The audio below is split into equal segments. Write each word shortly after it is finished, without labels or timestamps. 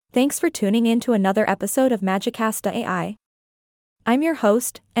Thanks for tuning in to another episode of Magicasta AI. I'm your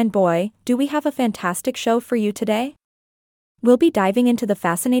host, and boy, do we have a fantastic show for you today. We'll be diving into the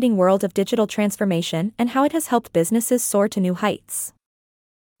fascinating world of digital transformation and how it has helped businesses soar to new heights.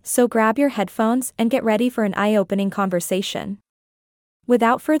 So grab your headphones and get ready for an eye-opening conversation.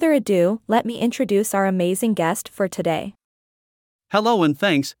 Without further ado, let me introduce our amazing guest for today. Hello and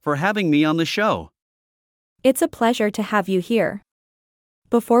thanks for having me on the show. It's a pleasure to have you here.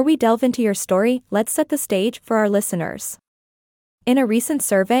 Before we delve into your story, let's set the stage for our listeners. In a recent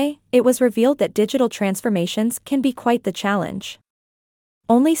survey, it was revealed that digital transformations can be quite the challenge.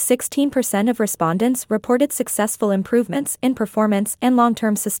 Only 16% of respondents reported successful improvements in performance and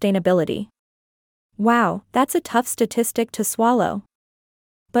long-term sustainability. Wow, that's a tough statistic to swallow.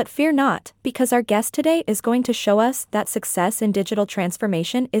 But fear not, because our guest today is going to show us that success in digital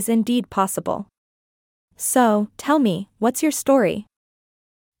transformation is indeed possible. So, tell me, what's your story?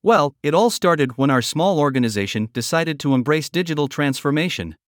 Well, it all started when our small organization decided to embrace digital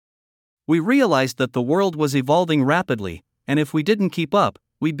transformation. We realized that the world was evolving rapidly, and if we didn't keep up,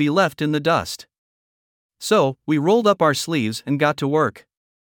 we'd be left in the dust. So, we rolled up our sleeves and got to work.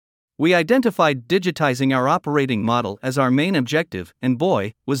 We identified digitizing our operating model as our main objective, and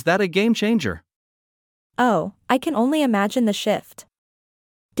boy, was that a game changer. Oh, I can only imagine the shift.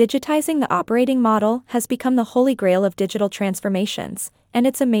 Digitizing the operating model has become the holy grail of digital transformations, and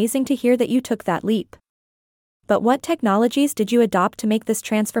it's amazing to hear that you took that leap. But what technologies did you adopt to make this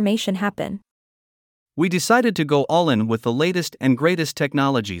transformation happen? We decided to go all in with the latest and greatest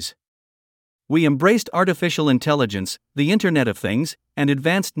technologies. We embraced artificial intelligence, the Internet of Things, and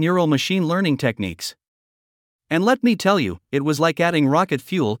advanced neural machine learning techniques. And let me tell you, it was like adding rocket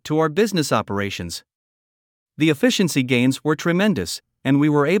fuel to our business operations. The efficiency gains were tremendous, and we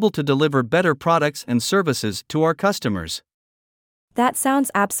were able to deliver better products and services to our customers. That sounds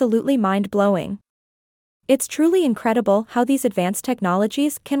absolutely mind-blowing. It's truly incredible how these advanced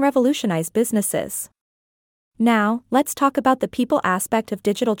technologies can revolutionize businesses. Now, let's talk about the people aspect of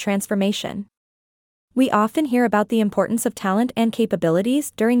digital transformation. We often hear about the importance of talent and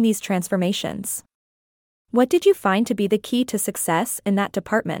capabilities during these transformations. What did you find to be the key to success in that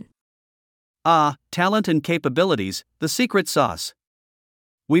department? Talent and capabilities, the secret sauce.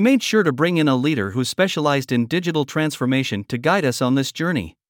 We made sure to bring in a leader who specialized in digital transformation to guide us on this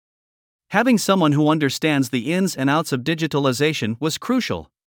journey. Having someone who understands the ins and outs of digitalization was crucial.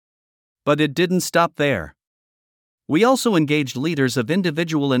 But it didn't stop there. We also engaged leaders of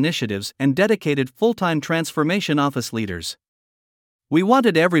individual initiatives and dedicated full-time transformation office leaders. We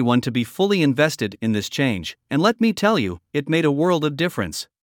wanted everyone to be fully invested in this change, and let me tell you, it made a world of difference.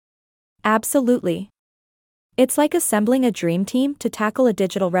 Absolutely. It's like assembling a dream team to tackle a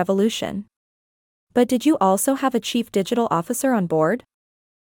digital revolution. But did you also have a chief digital officer on board?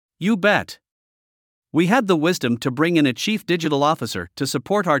 You bet. We had the wisdom to bring in a chief digital officer to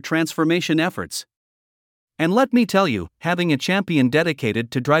support our transformation efforts. And let me tell you, having a champion dedicated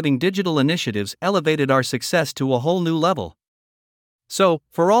to driving digital initiatives elevated our success to a whole new level. So,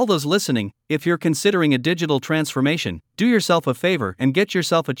 for all those listening, if you're considering a digital transformation, do yourself a favor and get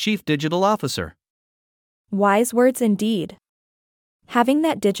yourself a chief digital officer. Wise words indeed. Having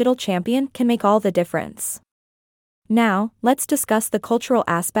that digital champion can make all the difference. Now, let's discuss the cultural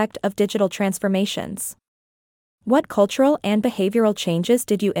aspect of digital transformations. What cultural and behavioral changes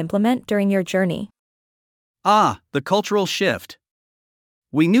did you implement during your journey? The cultural shift.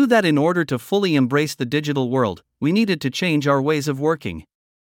 We knew that in order to fully embrace the digital world, we needed to change our ways of working.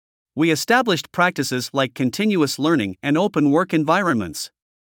 We established practices like continuous learning and open work environments.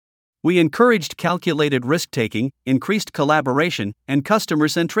 We encouraged calculated risk-taking, increased collaboration, and customer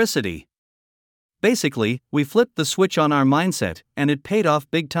centricity. Basically, we flipped the switch on our mindset, and it paid off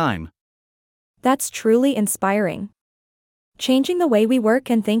big time. That's truly inspiring. Changing the way we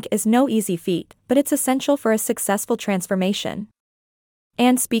work and think is no easy feat, but it's essential for a successful transformation.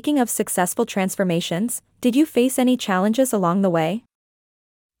 And speaking of successful transformations, did you face any challenges along the way?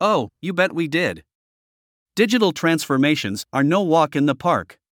 Oh, you bet we did. Digital transformations are no walk in the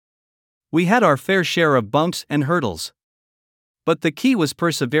park. We had our fair share of bumps and hurdles. But the key was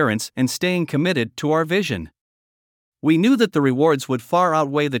perseverance and staying committed to our vision. We knew that the rewards would far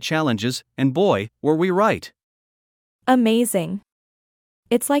outweigh the challenges, and boy, were we right. Amazing.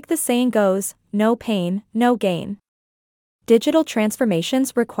 It's like the saying goes, no pain, no gain. Digital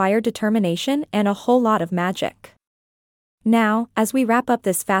transformations require determination and a whole lot of magic. Now, as we wrap up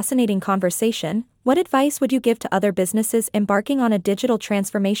this fascinating conversation, what advice would you give to other businesses embarking on a digital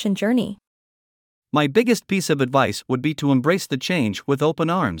transformation journey? My biggest piece of advice would be to embrace the change with open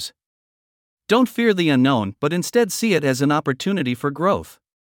arms. Don't fear the unknown, but instead see it as an opportunity for growth.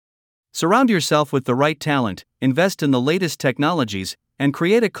 Surround yourself with the right talent, invest in the latest technologies, and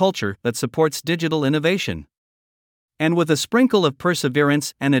create a culture that supports digital innovation. And with a sprinkle of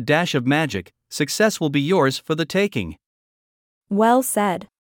perseverance and a dash of magic, success will be yours for the taking. Well said.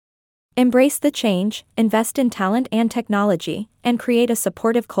 Embrace the change, invest in talent and technology, and create a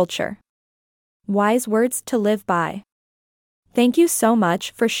supportive culture. Wise words to live by. Thank you so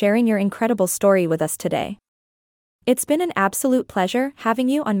much for sharing your incredible story with us today. It's been an absolute pleasure having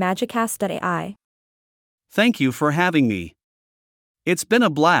you on Magicast.ai. Thank you for having me. It's been a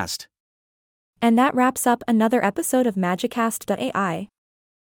blast. And that wraps up another episode of Magicast.ai.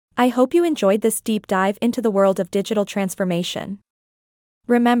 I hope you enjoyed this deep dive into the world of digital transformation.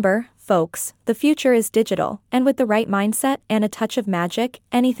 Remember, folks, the future is digital, and with the right mindset and a touch of magic,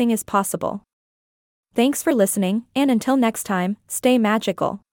 anything is possible. Thanks for listening, and until next time, stay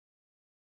magical.